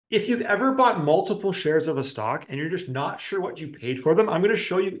If you've ever bought multiple shares of a stock and you're just not sure what you paid for them, I'm going to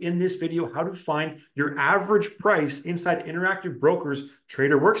show you in this video how to find your average price inside Interactive Brokers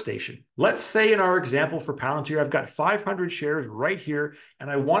Trader Workstation. Let's say in our example for Palantir, I've got 500 shares right here, and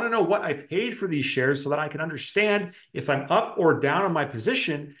I want to know what I paid for these shares so that I can understand if I'm up or down on my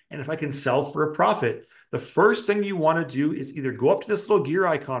position and if I can sell for a profit. The first thing you want to do is either go up to this little gear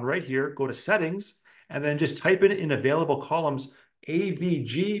icon right here, go to settings, and then just type in available columns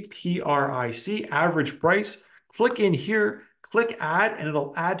AVGPRIC, average price. Click in here, click add, and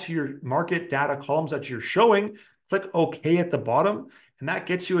it'll add to your market data columns that you're showing. Click OK at the bottom, and that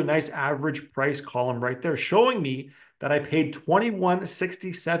gets you a nice average price column right there, showing me that I paid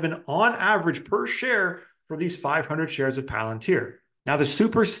 $21.67 on average per share for these 500 shares of Palantir. Now, the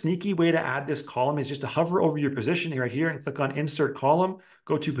super sneaky way to add this column is just to hover over your position right here and click on Insert Column,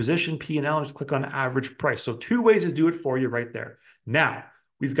 go to Position P&L, and just click on Average Price. So two ways to do it for you right there. Now,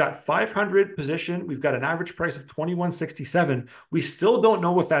 we've got 500 position. We've got an average price of $21.67. We still don't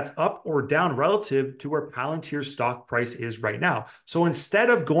know if that's up or down relative to where Palantir's stock price is right now. So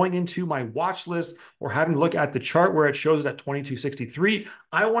instead of going into my watch list or having to look at the chart where it shows it at $22.63,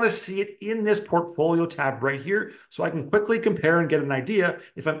 I want to see it in this portfolio tab right here so I can quickly compare and get an idea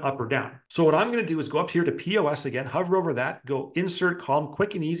if I'm up or down. So what I'm going to do is go up here to POS again, hover over that, go Insert Column,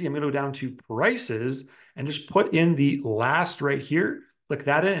 quick and easy. I'm going to go down to Prices and just put in the last right here. Click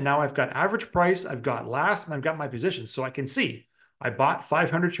that in, and now I've got average price, I've got last, and I've got my position. So I can see I bought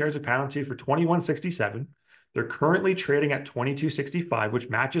 500 shares of Palantir for $21.67. They're currently trading at $22.65, which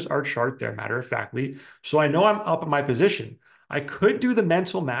matches our chart there, matter of factly. So I know I'm up in my position. I could do the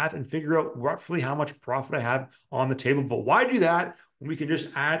mental math and figure out roughly how much profit I have on the table. But why do that when we can just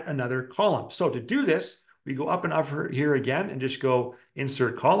add another column? So to do this, we go up and over here again and just go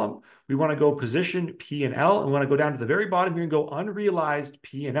Insert Column. We want to go Position P&L, and we want to go down to the very bottom here and go Unrealized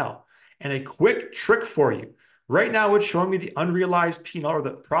P&L. And a quick trick for you. Right now, it's showing me the unrealized P&L, or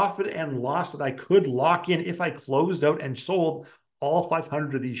the profit and loss that I could lock in if I closed out and sold all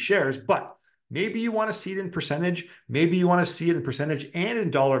 500 of these shares. But maybe you want to see it in percentage. Maybe you want to see it in percentage and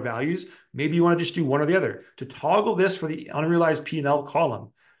in dollar values. Maybe you want to just do one or the other. To toggle this for the unrealized P&L column,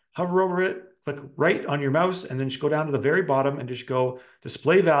 hover over it, click right on your mouse, and then just go down to the very bottom and just go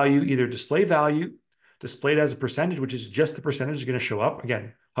Display Value, either Display Value, display it as a percentage, which is just the percentage is going to show up.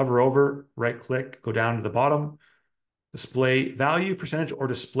 Again, hover over, right click, go down to the bottom, Display Value, percentage, or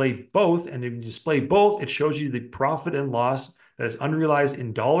display both. And if you display both, it shows you the profit and loss that is unrealized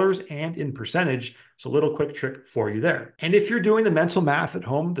in dollars and in percentage. So a little quick trick for you there. And if you're doing the mental math at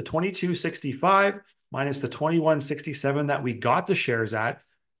home, the 22.65 minus the 21.67 that we got the shares at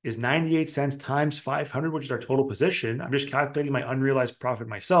is 98 cents times 500, which is our total position. I'm just calculating my unrealized profit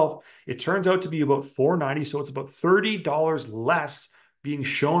myself. It turns out to be about $4.90, so it's about $30 less being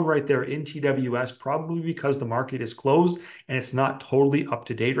shown right there in TWS, probably because the market is closed and it's not totally up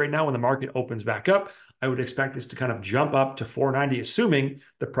to date right now. When the market opens back up, I would expect this to kind of jump up to $4.90, assuming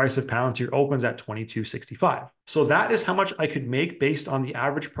the price of Palantir opens at $22.65. So that is how much I could make based on the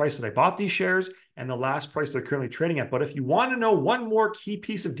average price that I bought these shares and the last price they're currently trading at. But if you want to know one more key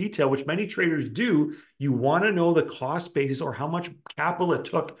piece of detail, which many traders do, you want to know the cost basis or how much capital it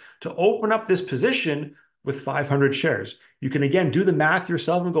took to open up this position with 500 shares. You can again do the math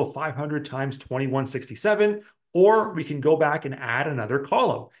yourself and go 500 times 21.67, or we can go back and add another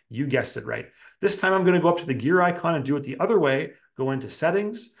column. You guessed it right. This time I'm going to go up to the gear icon and do it the other way. Go into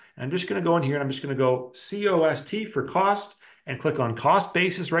settings, and I'm just going to go in here and I'm just going to go COST for cost and click on cost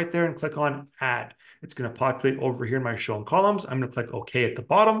basis right there and click on add. It's going to populate over here in my shown columns. I'm going to click OK at the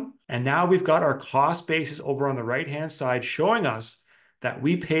bottom. And now we've got our cost basis over on the right-hand side showing us that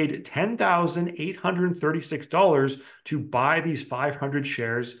we paid $10,836 to buy these 500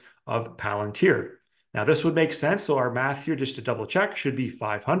 shares of Palantir. Now this would make sense. So our math here, just to double check, should be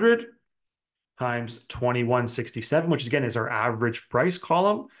 500 times 21.67, which again is our average price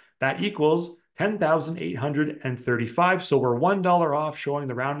column. That equals $10,835. So we're $1 off, showing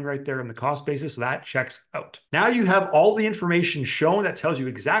the rounding right there in the cost basis. So that checks out. Now you have all the information shown that tells you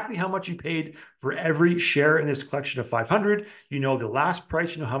exactly how much you paid for every share in this collection of 500. You know the last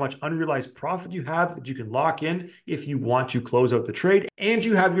price, you know how much unrealized profit you have that you can lock in if you want to close out the trade. And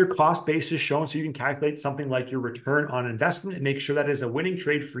you have your cost basis shown so you can calculate something like your return on investment and make sure that is a winning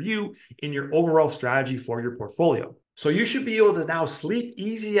trade for you in your overall strategy for your portfolio. So you should be able to now sleep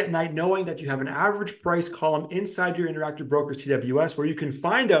easy at night knowing that you have an average price column inside your Interactive Brokers TWS where you can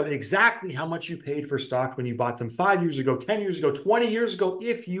find out exactly how much you paid for stock when you bought them 5 years ago, 10 years ago, 20 years ago,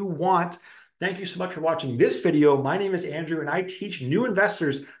 if you want. Thank you so much for watching this video. My name is Andrew, and I teach new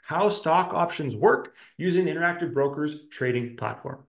investors how stock options work using the Interactive Brokers trading platform.